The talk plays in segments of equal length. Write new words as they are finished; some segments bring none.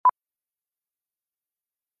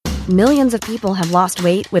Millions of people have lost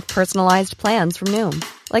weight with personalized plans from Noom.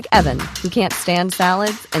 Like Evan, who can't stand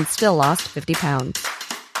salads and still lost 50 pounds.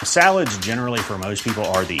 Salads generally for most people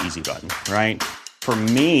are the easy button, right? For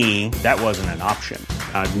me, that wasn't an option.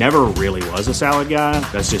 I never really was a salad guy.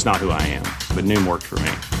 That's just not who I am. But Noom worked for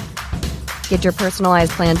me. Get your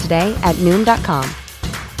personalized plan today at Noom.com.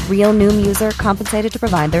 Real Noom user compensated to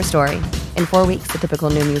provide their story. In 4 weeks, the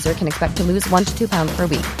typical Noom user can expect to lose 1 to 2 pounds per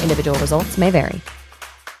week. Individual results may vary.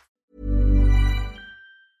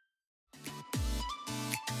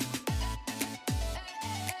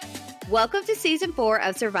 Welcome to Season 4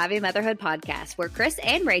 of Surviving Motherhood podcast, where Chris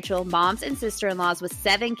and Rachel, moms and sister-in-laws with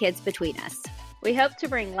 7 kids between us. We hope to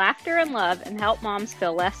bring laughter and love and help moms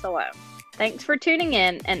feel less alone. Thanks for tuning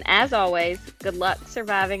in, and as always, good luck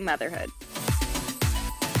surviving motherhood.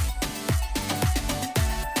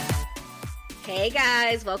 Hey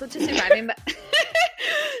guys, welcome to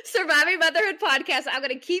Surviving Motherhood podcast. I'm going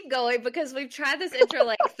to keep going because we've tried this intro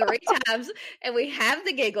like 3 times and we have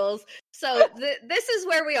the giggles. So this is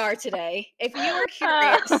where we are today. If you were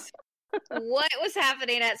curious what was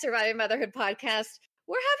happening at Surviving Motherhood podcast,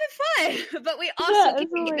 we're having fun, but we also keep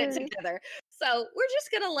getting it together. So we're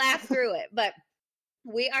just going to laugh through it. But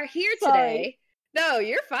we are here today. No,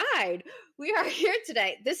 you're fine. We are here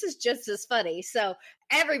today. This is just as funny. So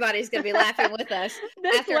everybody's going to be laughing with us.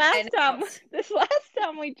 This last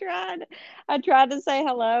time we tried, I tried to say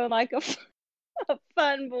hello in like a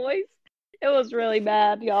fun voice. It was really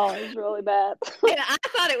bad, y'all. It was really bad. And I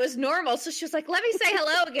thought it was normal. So she was like, let me say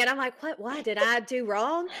hello again. I'm like, what did I do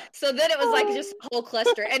wrong? So then it was like just a whole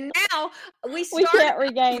cluster. And now we can't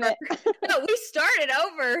regain it. No, we started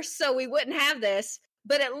over so we wouldn't have this.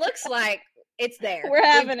 But it looks like it's there. We're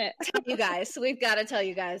having it. You guys, we've got to tell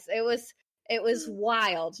you guys. It was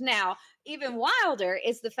wild. Now, even wilder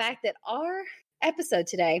is the fact that our episode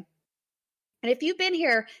today, and if you've been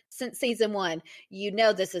here since season 1, you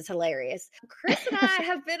know this is hilarious. Chris and I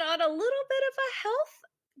have been on a little bit of a health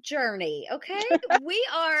journey, okay? We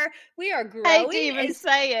are growing. I hate to even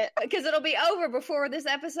say it. Because it'll be over before this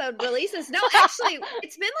episode releases. No, actually,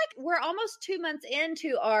 it's been like we're almost 2 months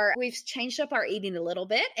into we've changed up our eating a little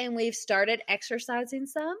bit and we've started exercising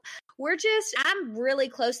some. I'm really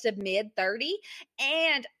close to mid-30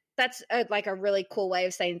 and that's like a really cool way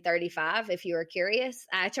of saying 35, if you were curious.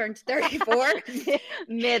 I turned 34.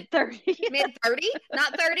 Mid-30. Mid-30?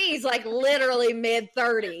 Not 30s, like literally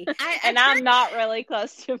mid-30. I'm not really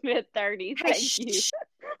close to mid-30. Thank you.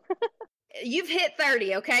 You've hit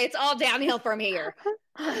 30, okay? It's all downhill from here.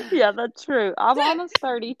 Yeah, that's true. I'm almost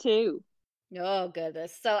 32. Oh,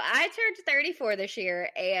 goodness. So I turned 34 this year,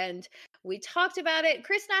 and we talked about it.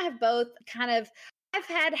 Chris and I have both I've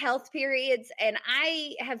had health periods and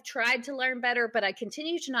I have tried to learn better, but I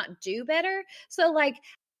continue to not do better. So like,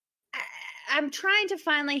 I'm trying to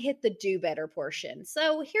finally hit the do better portion.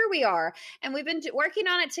 So here we are. And we've been working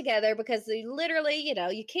on it together because literally,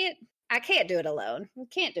 I can't do it alone. We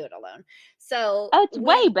can't do it alone. So it's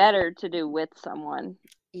way better to do with someone.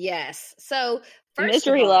 Yes. So first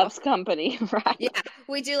misery loves company, right? Yeah,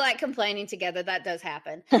 we do like complaining together. That does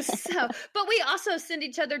happen. But we also send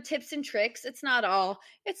each other tips and tricks. It's not all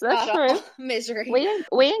misery.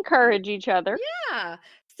 We encourage each other. Yeah.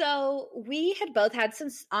 So we had both had some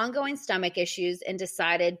ongoing stomach issues and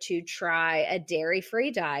decided to try a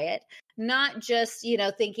dairy-free diet. Not just,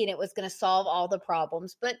 thinking it was going to solve all the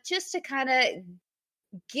problems, but just to kind of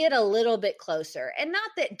get a little bit closer. And not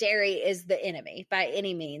that dairy is the enemy by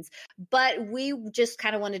any means, but we just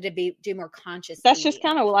kind of wanted to do more conscious. That's just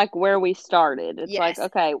kind of like where we started. It's like,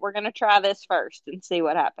 okay, we're going to try this first and see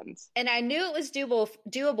what happens. And I knew it was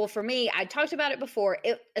doable for me. I talked about it before.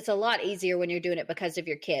 It's a lot easier when you're doing it because of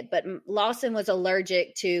your kid. But Lawson was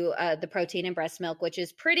allergic to the protein in breast milk, which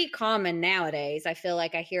is pretty common nowadays. I feel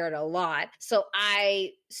like I hear it a lot. So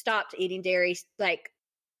I stopped eating dairy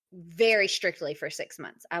very strictly for 6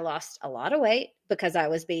 months. I lost a lot of weight because I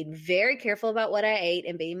was being very careful about what I ate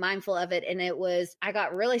and being mindful of it. And I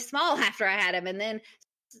got really small after I had him. And then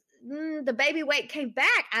the baby weight came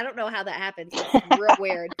back. I don't know how that happens. It's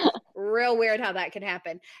real weird how that can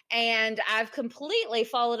happen. And I've completely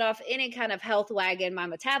fallen off any kind of health wagon. My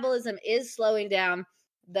metabolism is slowing down.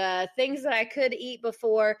 The things that I could eat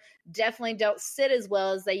before definitely don't sit as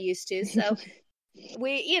well as they used to. So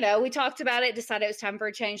we talked about it, decided it was time for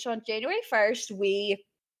a change. So on January 1st, we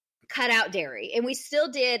cut out dairy, and we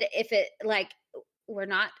still did we're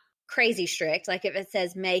not crazy strict. Like if it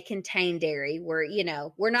says may contain dairy,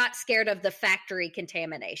 we're not scared of the factory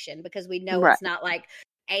contamination because we know It's not like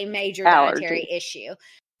a major dietary issue.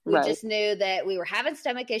 We just knew that we were having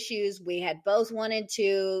stomach issues. We had both wanted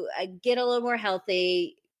to get a little more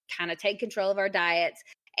healthy, kind of take control of our diets.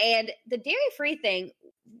 And the dairy-free thing,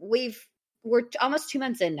 we're almost 2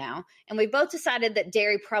 months in now, and we both decided that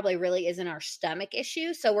dairy probably really isn't our stomach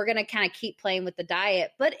issue. So we're going to kind of keep playing with the diet,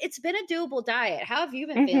 but it's been a doable diet. How have you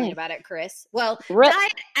been feeling about it, Chris? Well,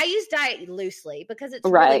 diet, I use diet loosely because it's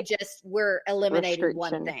really just, we're eliminating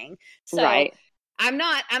one thing. So I'm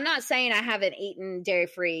not saying I haven't eaten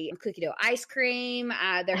dairy-free cookie dough ice cream.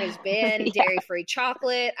 There has been dairy-free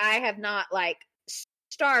chocolate. I have not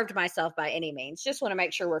starved myself by any means. Just want to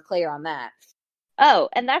make sure we're clear on that. Oh,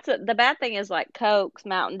 and that's the bad thing is like Cokes,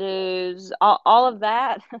 Mountain Dews, all of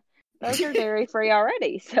that. Those are dairy free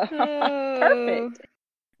already. So perfect.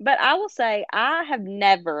 But I will say I have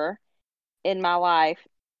never in my life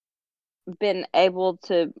been able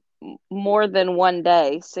to more than one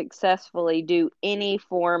day successfully do any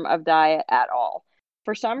form of diet at all.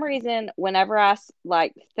 For some reason, whenever I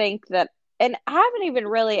think that, and I haven't even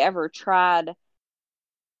really ever tried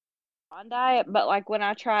on diet, but like when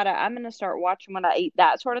I try to, I'm going to start watching what I eat,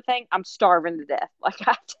 that sort of thing, I'm starving to death. Like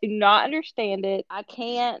I do not understand it. I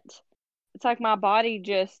can't, it's like my body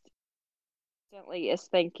just constantly is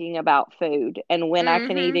thinking about food and when I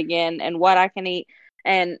can eat again and what I can eat.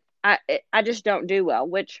 And I just don't do well,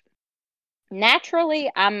 which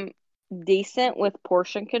naturally I'm decent with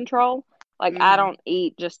portion control. Like I don't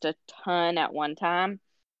eat just a ton at one time.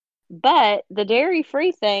 But the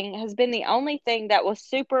dairy-free thing has been the only thing that was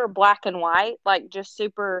super black and white, like just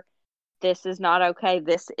super, this is not okay,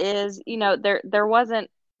 this is, there wasn't.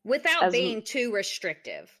 Without being too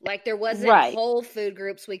restrictive. Like there wasn't whole food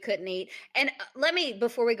groups we couldn't eat. And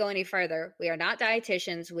before we go any further, we are not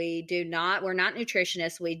dietitians. We're not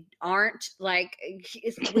nutritionists. We aren't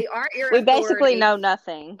we aren't your we basically know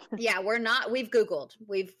nothing. Yeah, we're not. We've Googled.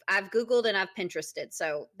 I've Googled and I've Pinterested.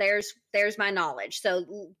 So there's my knowledge.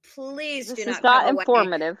 So please do not. This is not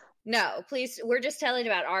informative. No, please. We're just telling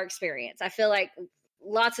about our experience. I feel like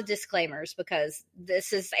lots of disclaimers because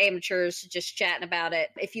this is amateurs just chatting about it.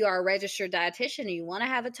 If you are a registered dietitian and you want to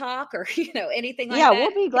have a talk or anything like that, we'll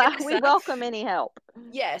be glad. We welcome any help.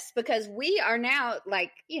 Yes, because we are now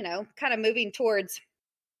kind of moving towards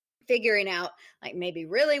figuring out maybe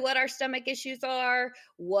really what our stomach issues are,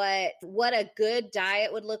 what a good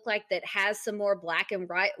diet would look like that has some more black and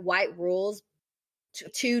white rules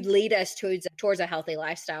to lead us towards a healthy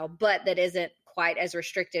lifestyle, but that isn't quite as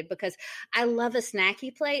restricted, because I love a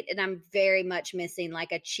snacky plate and I'm very much missing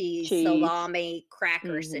like a cheese. Salami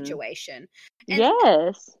cracker situation.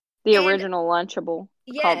 The original Lunchable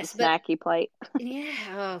called the snacky plate. Yeah.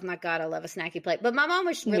 Oh my God. I love a snacky plate. But my mom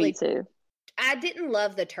was really, me too. I didn't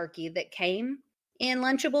love the turkey that came in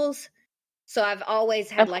Lunchables. So I've always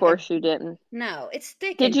had Of course you didn't. No, it's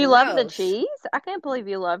thick. Did you love the cheese? I can't believe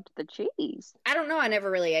you loved the cheese. I don't know. I never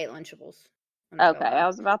really ate Lunchables. Okay, I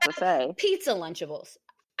was about to say. Pizza Lunchables.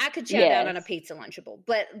 I could chow down on a pizza Lunchable.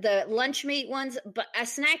 But the lunch meat ones, but a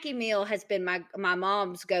snacky meal has been my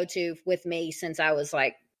mom's go-to with me since I was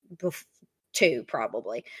like 2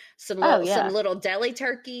 probably. Some little deli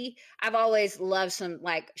turkey. I've always loved some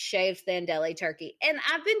shaved thin deli turkey. And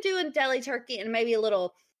I've been doing deli turkey and maybe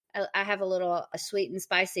I have a sweet and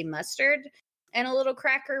spicy mustard and a little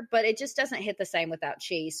cracker, but it just doesn't hit the same without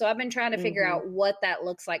cheese. So I've been trying to figure out what that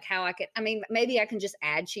looks like, how maybe I can just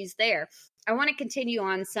add cheese there. I want to continue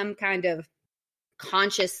on some kind of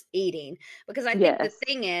conscious eating, because I think the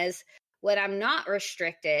thing is, when I'm not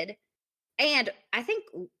restricted, and I think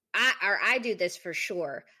I do this for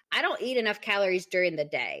sure, I don't eat enough calories during the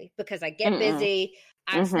day because I get busy,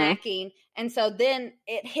 I'm snacking. And so then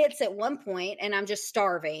it hits at one point and I'm just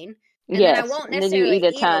starving. And then I won't necessarily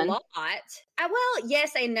eat a lot.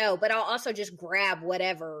 Yes and no, but I'll also just grab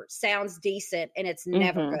whatever sounds decent and it's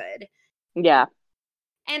never good. Yeah.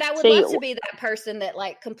 And I would love to be that person that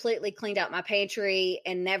completely cleaned out my pantry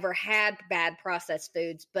and never had bad processed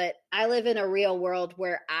foods. But I live in a real world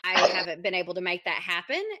where I haven't been able to make that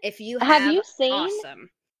happen. If you have you seen, awesome.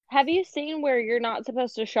 Have you seen where you're not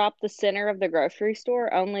supposed to shop the center of the grocery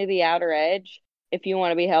store, only the outer edge, if you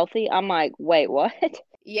want to be healthy? I'm like, wait, what?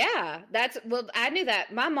 Yeah, I knew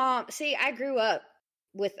that. My mom, I grew up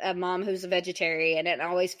with a mom who's a vegetarian and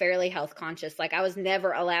always fairly health conscious. I was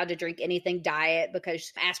never allowed to drink anything diet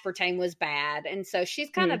because aspartame was bad. And so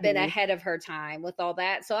she's kind of been ahead of her time with all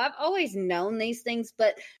that. So I've always known these things,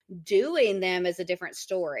 but doing them is a different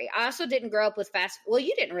story. I also didn't grow up with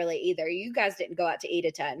you didn't really either. You guys didn't go out to eat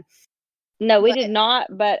a ton. No, we did not.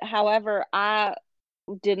 But however, I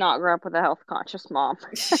did not grow up with a health conscious mom.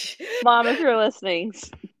 Mom, if you're listening,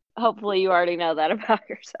 hopefully you already know that about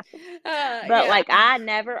yourself. But I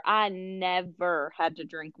never had to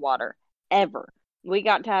drink water ever. We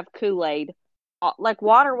got to have Kool-Aid like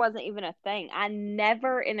water wasn't even a thing. I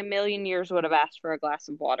never in a million years would have asked for a glass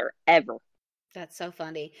of water ever. That's so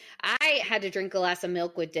funny. I had to drink a glass of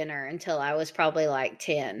milk with dinner until I was probably like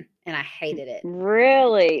 10, and I hated it.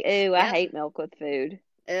 Really? Ooh, I Yep. hate milk with food.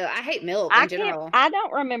 I hate milk I in can't, general. I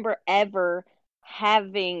don't remember ever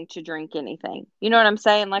having to drink anything. You know what I'm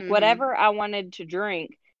saying? Like Mhm. whatever I wanted to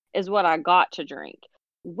drink is what I got to drink,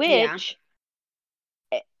 Yeah. which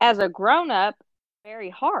as a grown up, very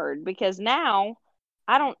hard because now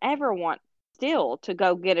I don't ever want still to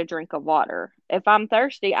go get a drink of water. If I'm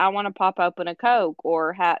thirsty, I want to pop open a Coke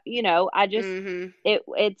or have, I just Mhm.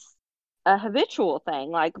 it's a habitual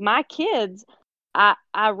thing. Like my kids, I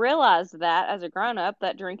realized that as a grown up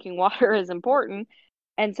that drinking water is important.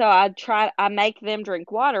 And so I make them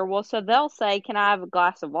drink water. Well, so they'll say, "Can I have a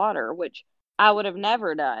glass of water?" which I would have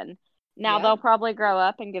never done. Now Yep. they'll probably grow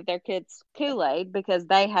up and give their kids Kool-Aid because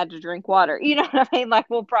they had to drink water. You know what I mean? Like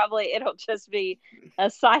it'll just be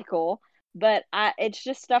a cycle. But it's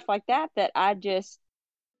just stuff like that I just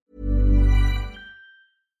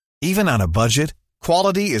Even on a budget,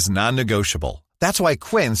 quality is non-negotiable. That's why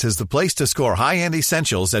Quince is the place to score high-end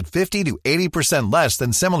essentials at 50 to 80% less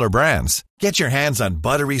than similar brands. Get your hands on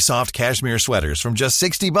buttery soft cashmere sweaters from just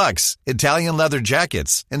 $60, Italian leather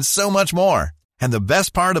jackets, and so much more. And the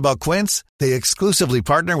best part about Quince, they exclusively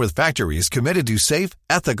partner with factories committed to safe,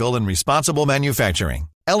 ethical, and responsible manufacturing.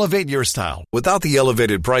 Elevate your style without the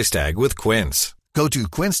elevated price tag with Quince. Go to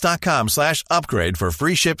quince.com/upgrade for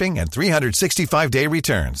free shipping and 365-day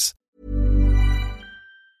returns.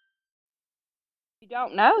 you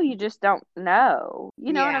don't know, you just don't know.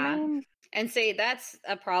 You know what I Yeah. mean? And see, that's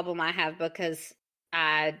a problem I have because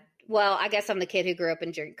I guess I'm the kid who grew up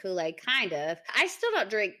and drank Kool-Aid, kind of. I still don't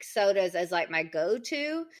drink sodas as like my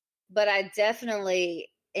go-to, but I definitely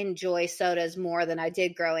enjoy sodas more than I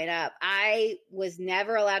did growing up. I was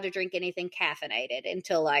never allowed to drink anything caffeinated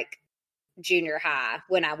until like junior high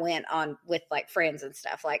when I went on with like friends and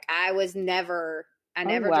stuff. Like I never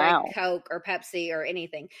wow. drank Coke or Pepsi or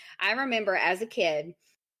anything. I remember as a kid,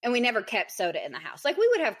 and we never kept soda in the house. Like we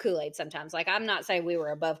would have Kool-Aid sometimes. Like I'm not saying we were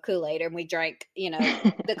above Kool-Aid and we drank,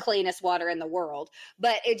 the cleanest water in the world,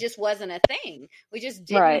 but it just wasn't a thing. We just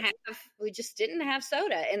didn't have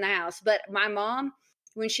soda in the house. But my mom,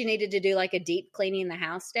 when she needed to do like a deep cleaning the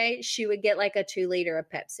house day, she would get like a 2 liter of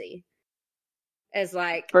Pepsi as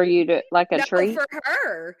like For you to like a treat for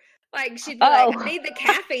her. Like she'd be like, I need the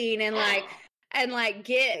caffeine and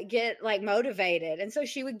get like motivated. And so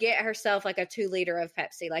she would get herself like a 2 liter of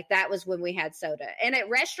Pepsi. Like that was when we had soda. And at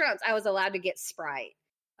restaurants, I was allowed to get Sprite.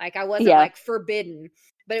 Like I wasn't like forbidden,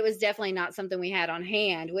 but it was definitely not something we had on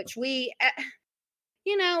hand, which we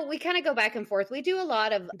kind of go back and forth. We do a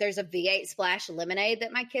lot of, there's a V8 Splash lemonade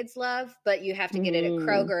that my kids love, but you have to get it at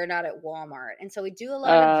Kroger, not at Walmart. And so we do a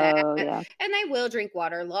lot of that. Yeah. And they will drink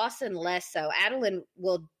water. Lawson less so. Adeline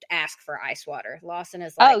will ask for ice water. Lawson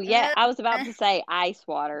is like, oh yeah, I was about to say ice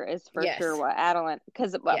water is for sure what Adeline,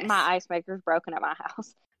 because my ice maker's broken at my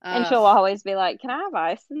house, and she'll always be like, "Can I have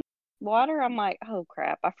ice and water?" I'm like, "Oh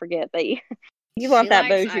crap, I forget that you want that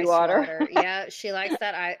bougie water." Yeah, she likes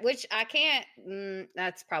that ice, which I can't.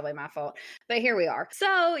 That's probably my fault, but here we are.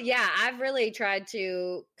 So yeah, I've really tried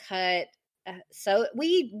to cut. So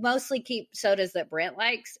we mostly keep sodas that Brent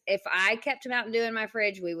likes. If I kept Mountain Dew in my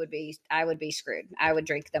fridge, I would be screwed. I would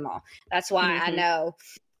drink them all. That's why I know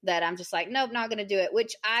that I'm just like, nope, not going to do it.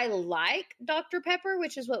 Which I like Dr. Pepper,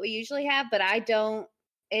 which is what we usually have, but I don't.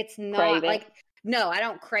 It's not like. No, I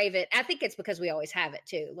don't crave it. I think it's because we always have it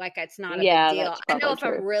too. Like it's not a big deal. I know if I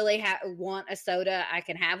really want a soda, I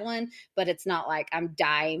can have one, but it's not like I'm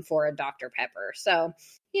dying for a Dr. Pepper. So,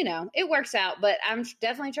 it works out, but I'm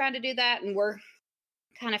definitely trying to do that. And we're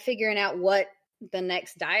kind of figuring out what the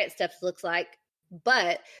next diet steps looks like.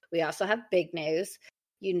 But we also have big news.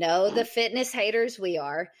 The fitness haters we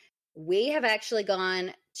are. We have actually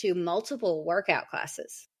gone to multiple workout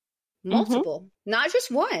classes. Multiple, not just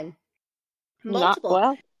one.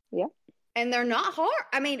 Multiple. Yeah. And they're not hard.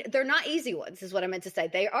 I mean, they're not easy ones is what I meant to say.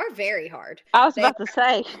 They are very hard. I was about to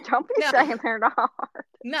say, don't be saying they're not hard.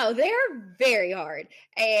 No, they're very hard.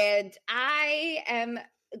 And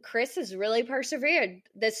Chris has really persevered.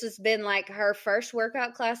 This has been like her first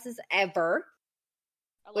workout classes ever.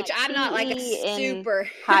 Which I'm not like a super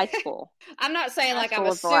high school. I'm not saying like I'm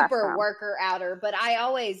a super worker outer, but I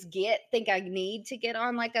always think I need to get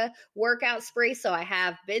on like a workout spree. So I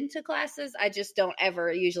have been to classes. I just don't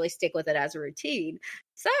ever usually stick with it as a routine.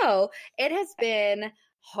 So it has been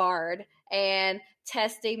hard and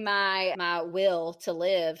testing my will to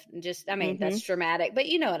live. That's dramatic, but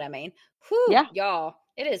you know what I mean. Whew, y'all.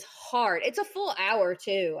 It is hard. It's a full hour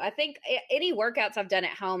too. I think any workouts I've done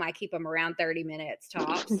at home, I keep them around 30 minutes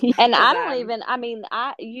tops. And I don't even, I mean,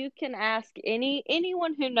 you can ask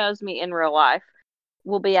anyone who knows me in real life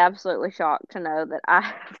will be absolutely shocked to know that I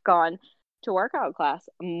have gone to workout class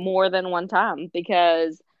more than one time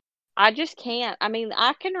because I just can't. I mean,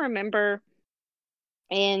 I can remember,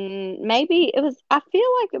 and maybe I feel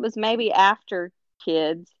like it was maybe after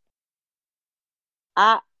kids.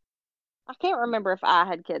 I can't remember if I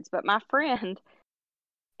had kids, but my friend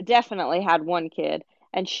definitely had one kid,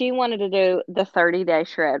 and she wanted to do the 30-day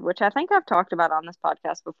shred, which I think I've talked about on this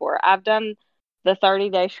podcast before. I've done the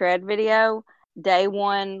 30-day shred video, day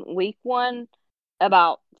 1, week 1,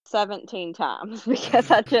 about 17 times because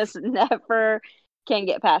I just never can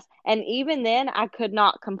get past. And even then, I could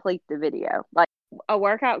not complete the video. Like a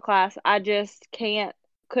workout class, I just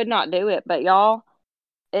could not do it. But y'all,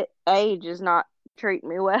 age is not treating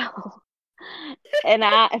me well. And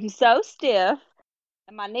I am so stiff,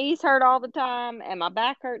 and my knees hurt all the time, and my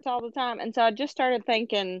back hurts all the time. And so I just started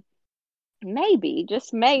thinking, maybe,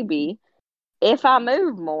 just maybe, if I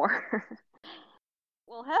move more,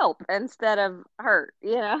 will help instead of hurt,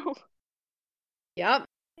 you know? Yep.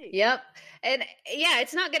 And yeah,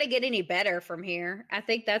 it's not going to get any better from here. I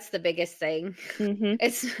think that's the biggest thing. Mm-hmm.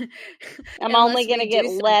 It's I'm only going to get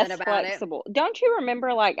less flexible. Don't you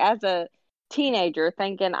remember, like, as a teenager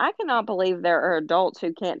thinking, I cannot believe there are adults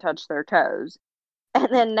who can't touch their toes? And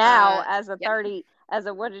then now, as a 30,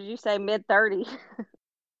 what did you say, mid-30?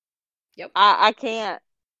 Yep. I can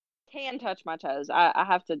touch my toes. I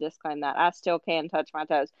have to disclaim that. I still can touch my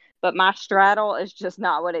toes. But my straddle is just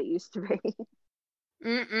not what it used to be.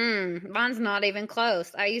 Mine's not even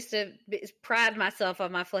close. I used to pride myself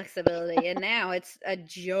on my flexibility, and now it's a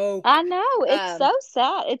joke. I know. It's so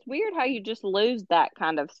sad. It's weird how you just lose that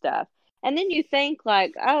kind of stuff. And then you think,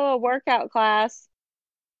 like, oh, a workout class.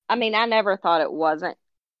 I mean, I never thought it wasn't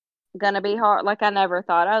going to be hard. Like, I never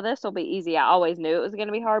thought, oh, this will be easy. I always knew it was going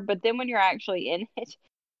to be hard. But then when you're actually in it,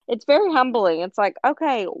 it's very humbling. It's like,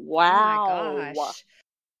 okay, wow. Oh my gosh.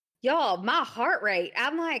 Y'all, my heart rate,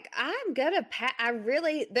 I'm like, I'm going to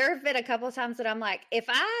there have been a couple of times that I'm like, if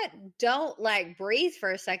I don't like breathe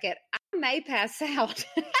for a second, I may pass out.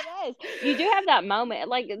 Yes, you do have that moment.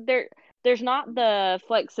 Like there's not the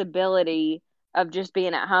flexibility of just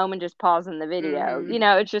being at home and just pausing the video. Mm-hmm. You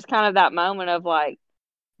know, it's just kind of that moment of like,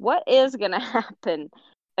 what is going to happen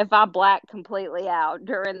if I black completely out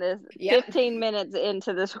during this 15 minutes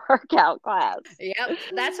into this workout class? Yep.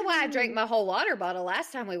 That's why I drank my whole water bottle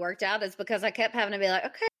last time we worked out, is because I kept having to be like,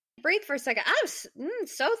 okay, breathe for a second. I was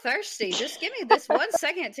so thirsty. Just give me this 1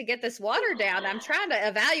 second to get this water down. I'm trying to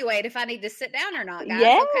evaluate if I need to sit down or not, guys.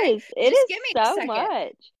 Yes, okay, it just is give me so a second.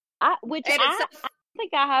 much. I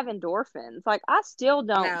think I have endorphins. Like, I still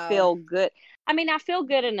don't feel good. I mean, I feel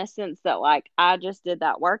good in a sense that, like, I just did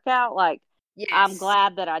that workout. Like, yes. I'm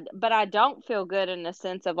glad that but I don't feel good in the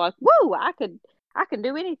sense of like, whoa, I can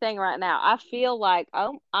do anything right now. I feel like,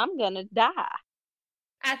 oh, I'm going to die.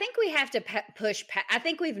 I think we have to push. I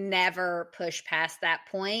think we've never pushed past that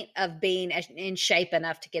point of being in shape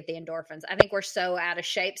enough to get the endorphins. I think we're so out of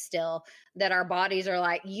shape still that our bodies are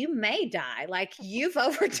like, you may die. Like, you've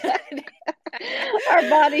overdone it. Our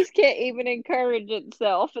bodies can't even encourage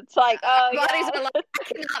itself. It's like, oh, our bodies are like, I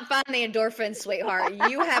cannot find the endorphins, sweetheart.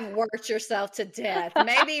 You have worked yourself to death.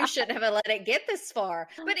 Maybe you shouldn't have let it get this far.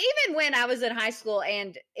 But even when I was in high school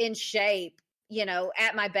and in shape, you know,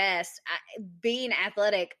 at my best, being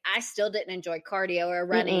athletic, I still didn't enjoy cardio or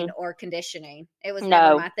running or conditioning. It was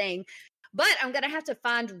never my thing. But I'm going to have to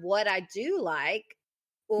find what I do like,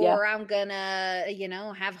 or I'm going to, you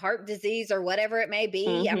know, have heart disease or whatever it may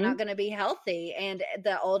be. I'm not going to be healthy. And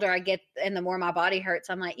the older I get and the more my body hurts,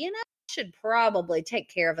 I'm like, you know, I should probably take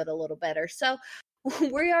care of it a little better. So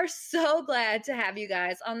we are so glad to have you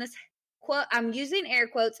guys on this quote. I'm using air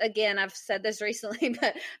quotes again. I've said this recently,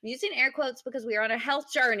 but I'm using air quotes because we are on a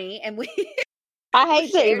health journey, and I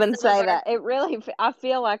hate to even say that. It really, I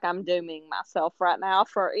feel like I'm dooming myself right now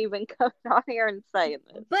for even coming on here and saying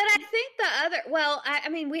this. But I think I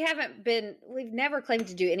mean, we've never claimed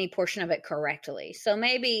to do any portion of it correctly. So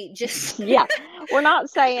maybe just. Yeah. We're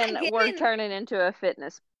not saying we're turning into a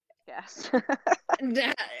fitness podcast.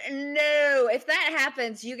 No, if that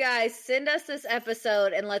happens, you guys send us this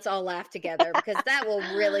episode and let's all laugh together, because that will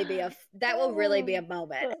really be a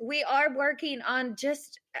moment. We are working on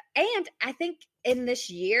and I think in this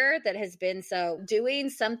year that has been doing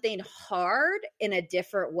something hard in a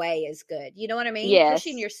different way is good. You know what I mean? Yes.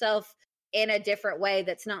 Pushing yourself in a different way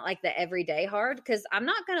that's not like the everyday hard. Because I'm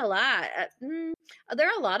not going to lie, there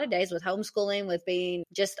are a lot of days with homeschooling, with being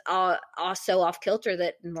just so off kilter,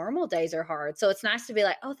 that normal days are hard. So it's nice to be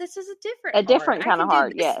like, oh, this is a different kind of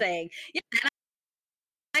hard. Yes. Thing. Yeah,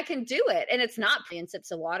 I can do it. And it's not in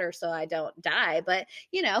sips of water so I don't die, but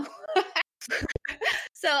you know.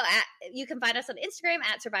 So you can find us on Instagram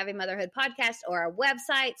at Surviving Motherhood Podcast, or our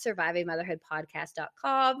website,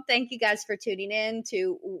 survivingmotherhoodpodcast.com. Thank you guys for tuning in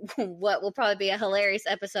to what will probably be a hilarious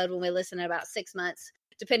episode when we listen in about 6 months,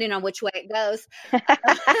 depending on which way it goes.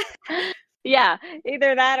 Yeah,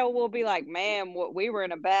 either that or we'll be like, man, we were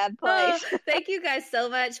in a bad place. Thank you guys so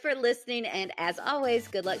much for listening. And as always,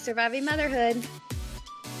 good luck surviving motherhood.